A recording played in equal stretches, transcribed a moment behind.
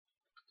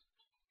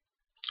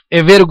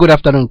A very good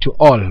afternoon to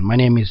all. My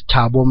name is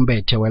Thabo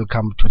Mbete.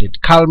 Welcome to the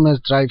Calmness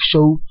Drive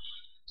Show,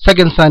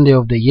 second Sunday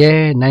of the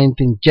year,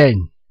 19th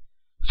Jan.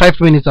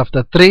 5 minutes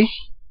after 3,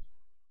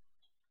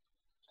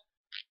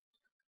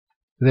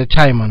 the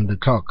time on the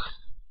clock.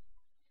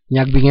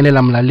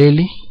 Nyagbingelela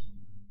mlaleli,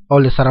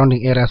 all the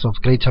surrounding areas of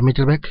Greater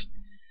Middelburg.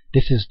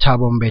 This is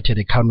Thabo Mbete,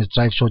 the Calmness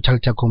Drive Show,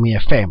 Taltakumi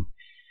FM.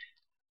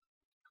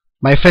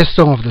 My first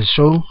song of the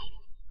show,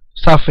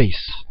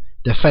 Surface,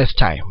 the first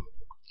time.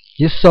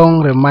 This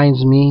song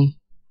reminds me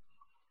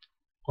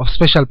of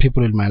special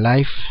people in my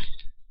life,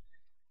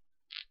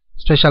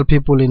 special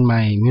people in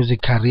my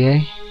music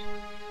career.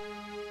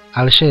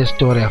 I'll share a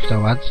story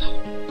afterwards.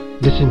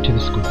 Listen to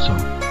this good song.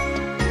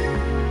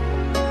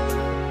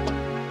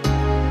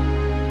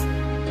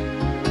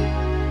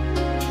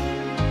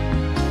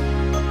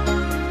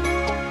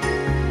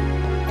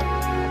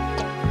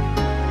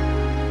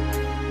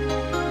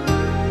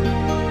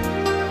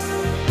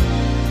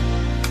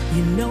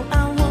 You know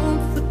I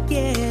won't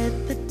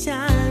forget the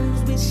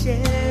times we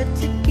shared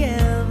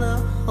together,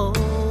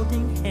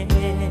 holding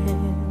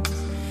hands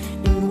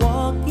and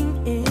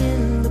walking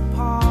in the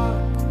park.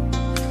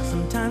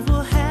 Sometimes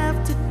we'll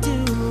have to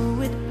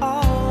do it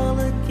all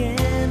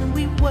again.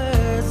 We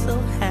were so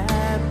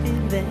happy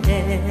then.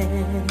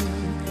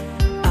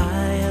 I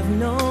have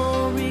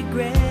no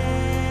regrets.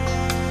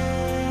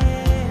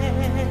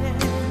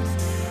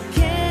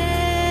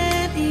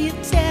 Can't you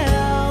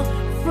tell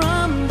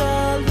from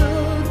the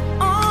look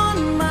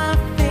on my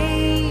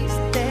face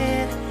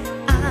that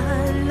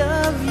I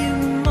love you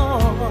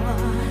more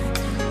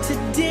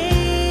today?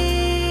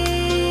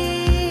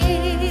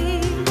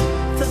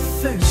 The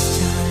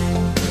first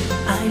time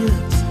I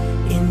looked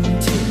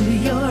into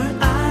your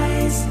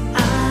eyes,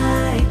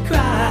 I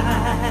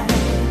cried.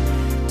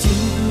 Do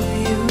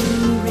you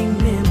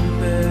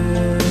remember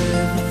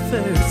the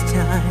first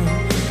time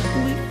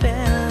we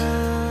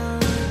fell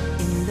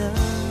in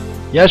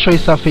love? Yasho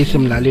isurface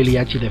mlaleli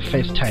yathi the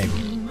first time.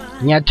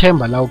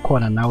 Ngiyathemba la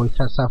ukhona nawe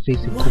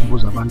isurface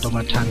ikhumbuza abantu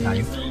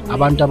abathandayo,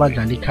 abantu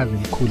abadlala ikhazi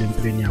elikhulu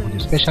empilweni yakho, the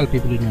special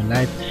people in your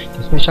life,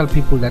 the special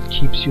people that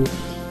keeps you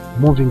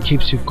moving,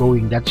 keeps you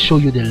going, that show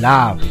you the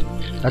love,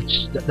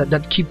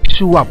 that keeps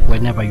you up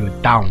whenever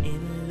you're down.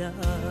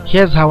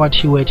 Here's how what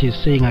Hewitt is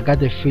saying. I got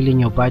the feeling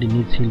your body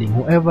needs healing.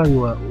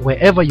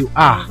 Wherever you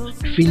are,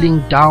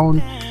 feeling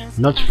down,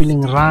 not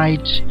feeling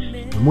right,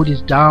 the mood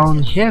is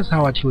down. Here's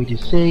how what Hewitt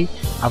is saying.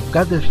 I've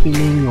got the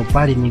feeling your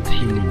body needs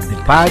healing.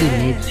 The body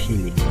needs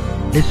healing.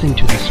 Listen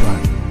to this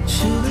one.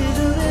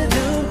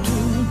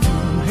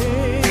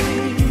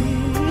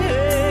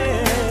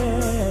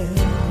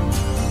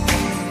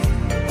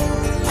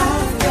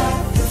 I've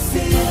got the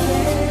feeling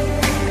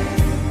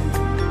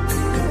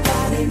your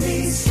body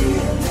needs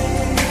healing.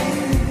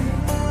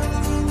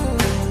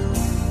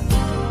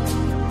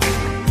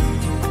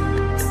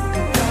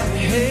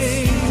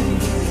 Hey,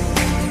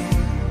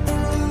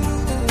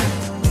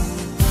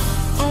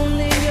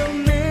 only your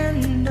man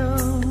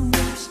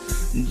knows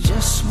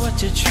just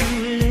what you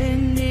truly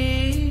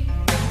need.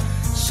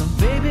 So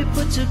baby,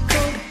 put your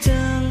coat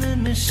down, let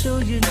me show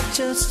you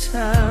just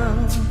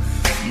how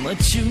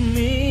much you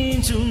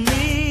mean to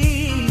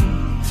me.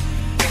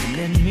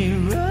 Let me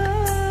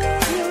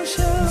rub your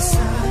shoulders,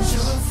 massage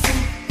your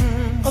feet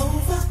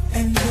over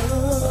and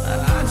over.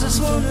 I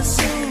just wanna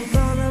soothe,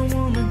 all I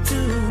wanna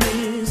do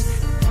is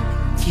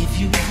give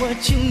you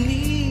what you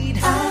need.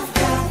 I've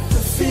got the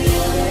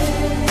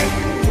feeling,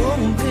 oh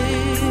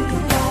baby,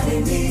 your body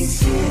needs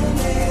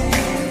healing.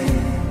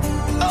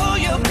 Oh,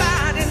 your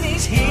body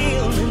needs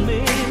healing,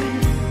 baby.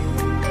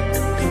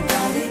 Your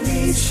body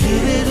needs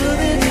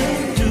healing.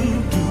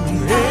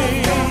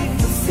 Hey, I've got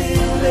the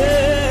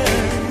feeling,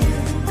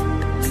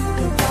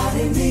 your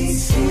body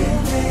needs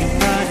healing. Your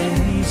body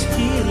needs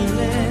healing.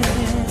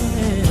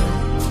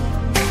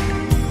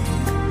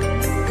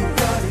 Your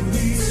body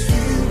needs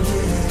healing.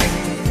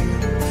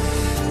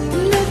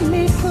 Let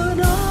me put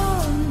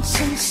on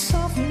some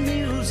soft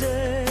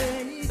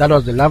music. That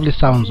was the lovely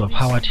sounds of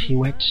Howard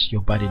Hewitt.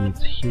 Your body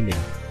needs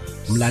healing.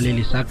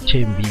 Mlaleli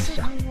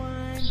sakuthembisa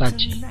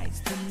sathi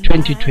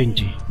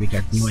 2020 we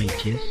got new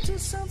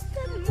ideas,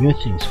 new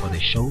things for the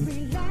show.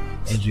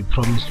 As we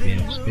promised, we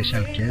have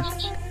special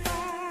guests.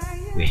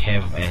 We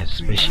have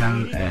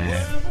special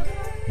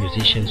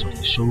musicians of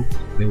the show.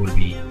 We will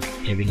be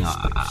having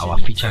our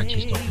feature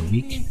artist of the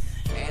week.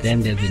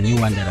 Then there's a new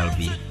one that I'll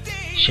be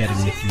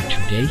sharing with you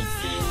today.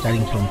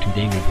 Starting from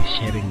today, we'll be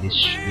sharing this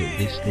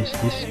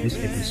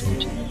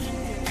episode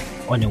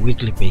on a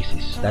weekly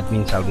basis. That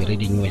means I'll be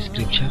reading you a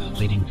scripture,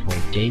 reading for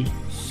a day,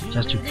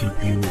 just to keep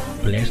you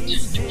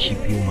blessed, to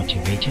keep you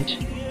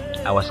motivated.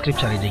 Our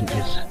scripture reading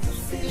is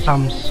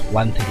Psalms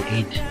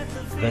 138,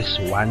 verse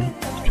 1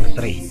 to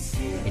 3.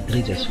 It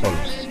reads as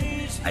follows.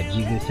 I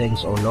give you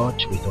thanks, O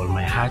Lord, with all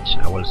my heart.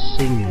 I will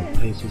sing your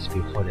praises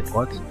before the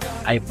gods.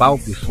 I bow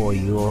before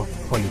your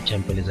holy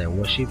temple as I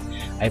worship.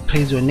 I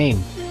praise your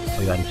name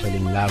for your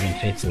unfailing love and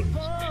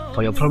faithfulness.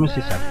 For your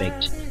promises are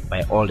backed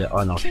by all the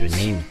honor of your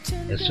name.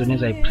 As soon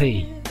as I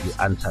pray, you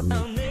answer me.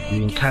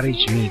 You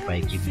encourage me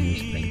by giving me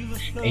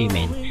strength.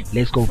 Amen.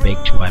 Let's go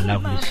back to our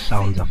lovely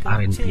sounds of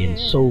R&B and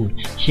soul.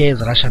 Here's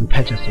Russian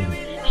Patterson.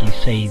 He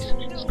says,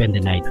 spend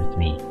the night with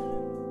me.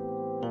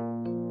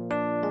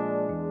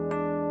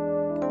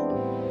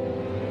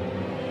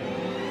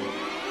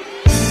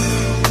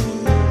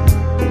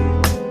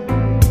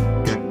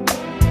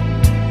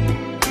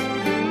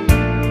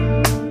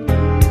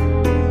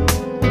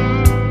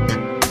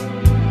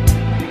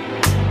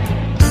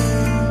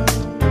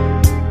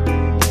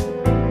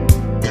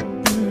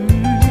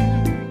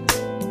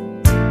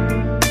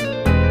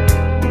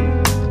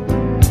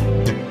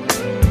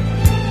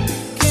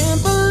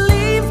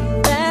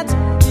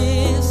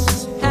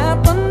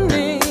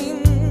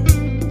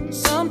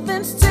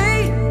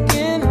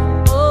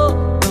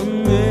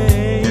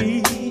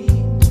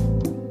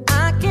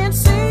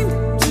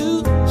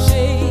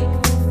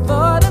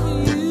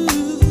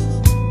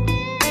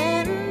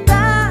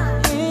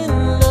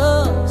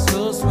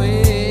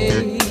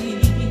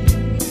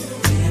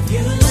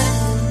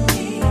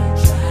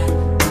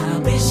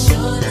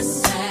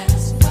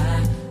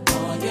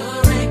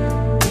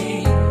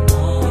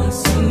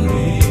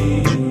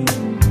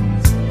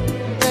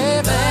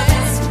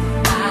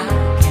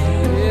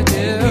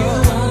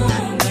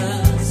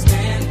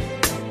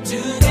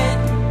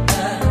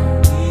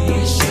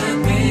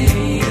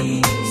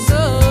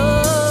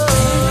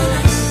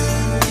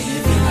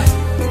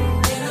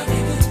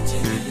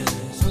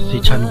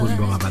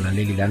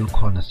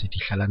 Khona sithi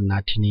hlala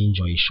nathi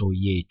ni-enjoy show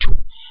yethu.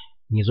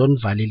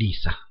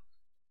 Ngizonivalelisa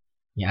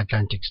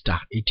nge-Atlantic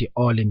Star ithi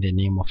all in the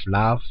name of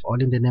love.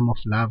 All in the name of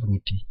love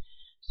ngithi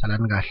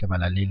salani kahle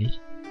balaleli,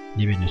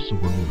 nibe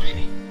nesuku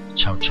oluhle.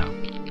 Ciao ciao.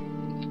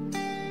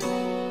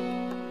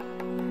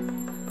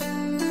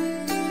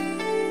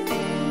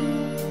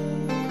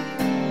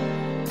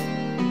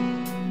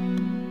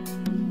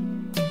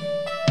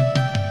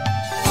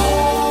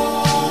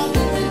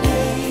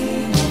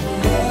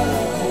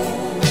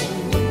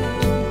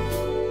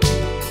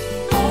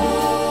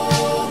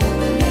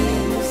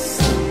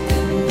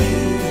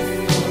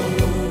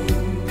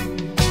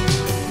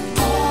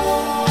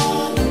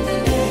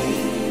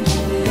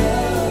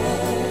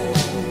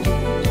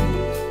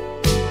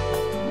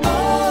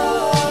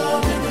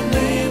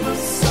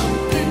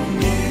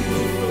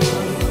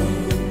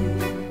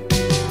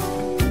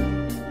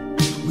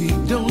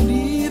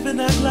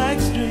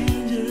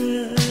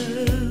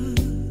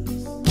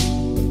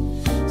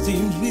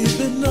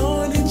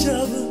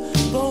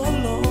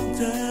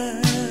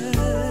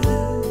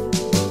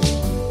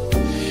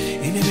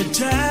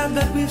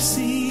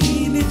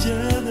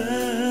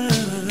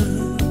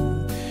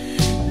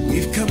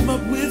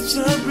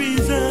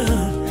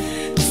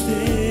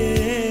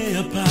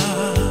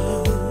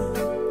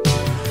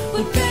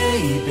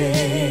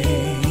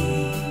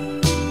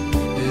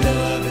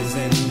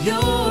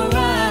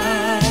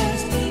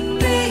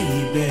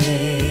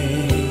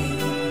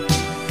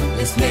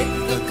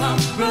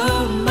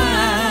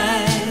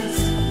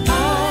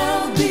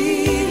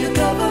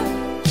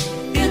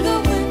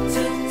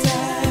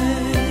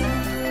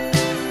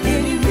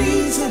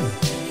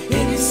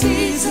 Any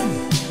season,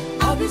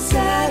 I'll be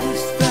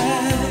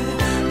satisfied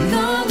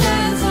long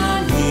as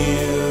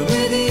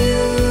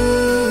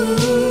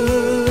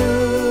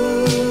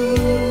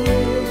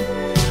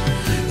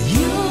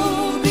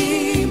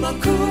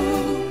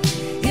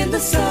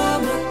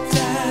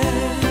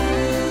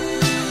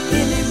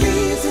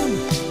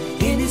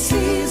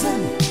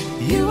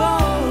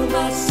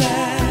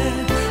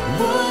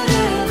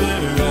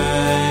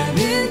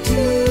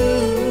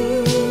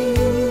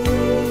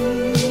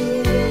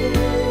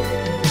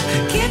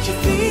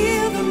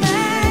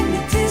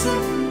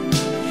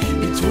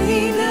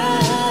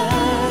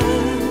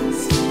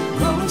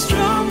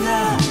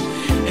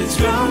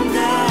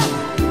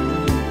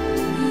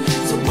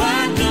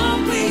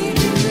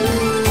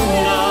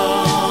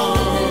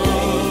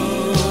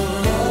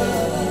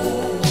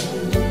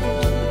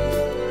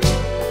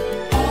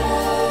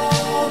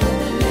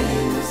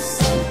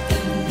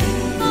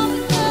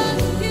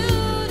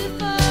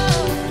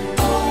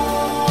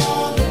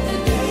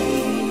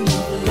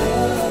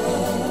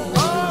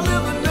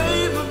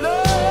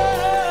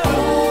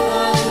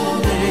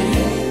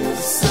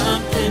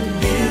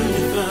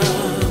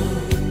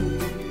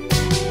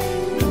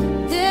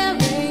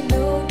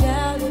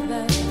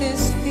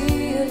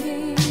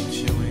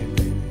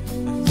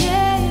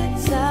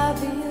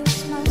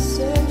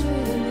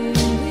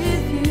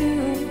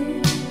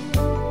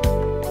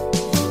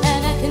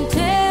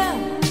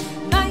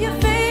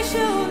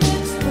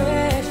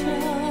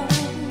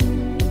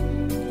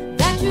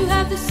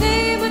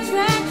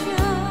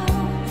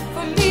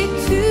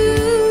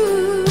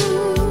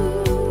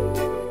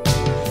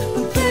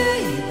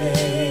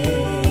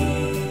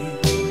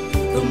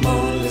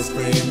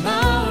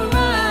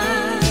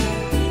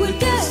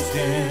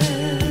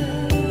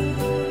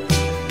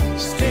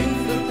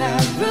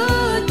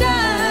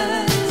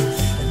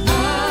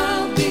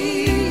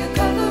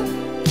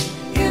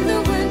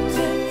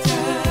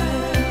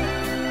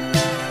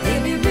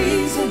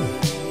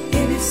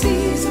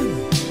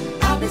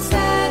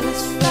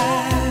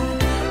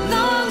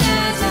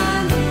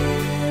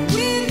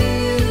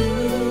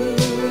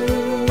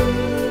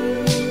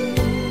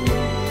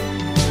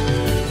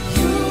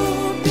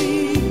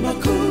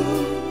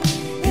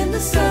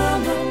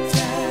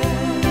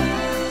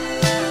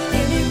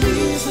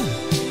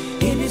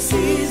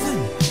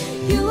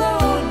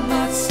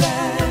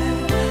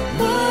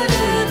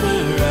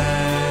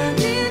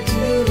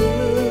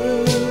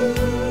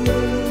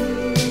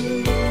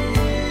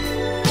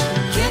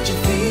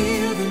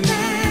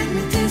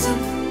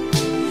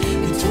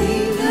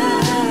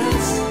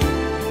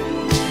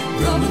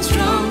growing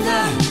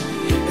stronger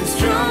and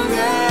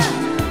stronger.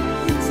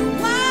 So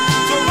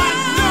why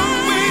don't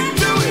we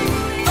do it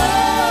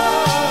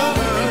all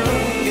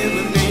in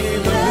the name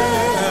of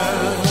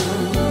love?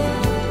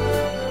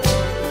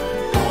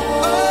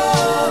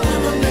 All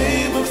in the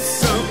name of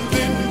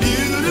something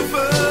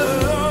beautiful.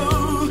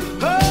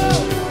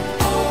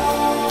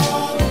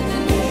 All in the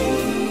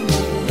name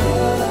of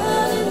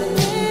love. In the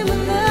name of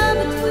love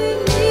between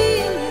me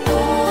and you.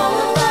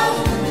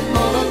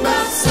 All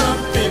about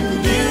something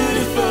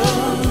beautiful.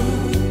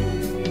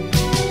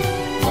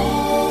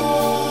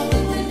 All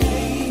in the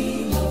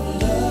name of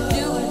love.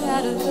 Do it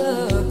out of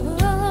love.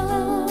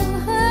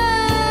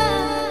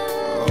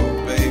 Oh,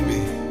 baby,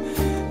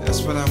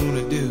 that's what I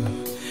wanna do.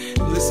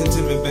 Listen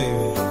to me,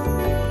 baby.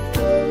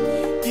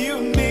 You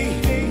and me,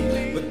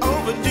 but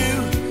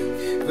overdue.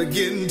 We're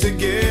getting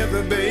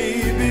together,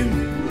 baby.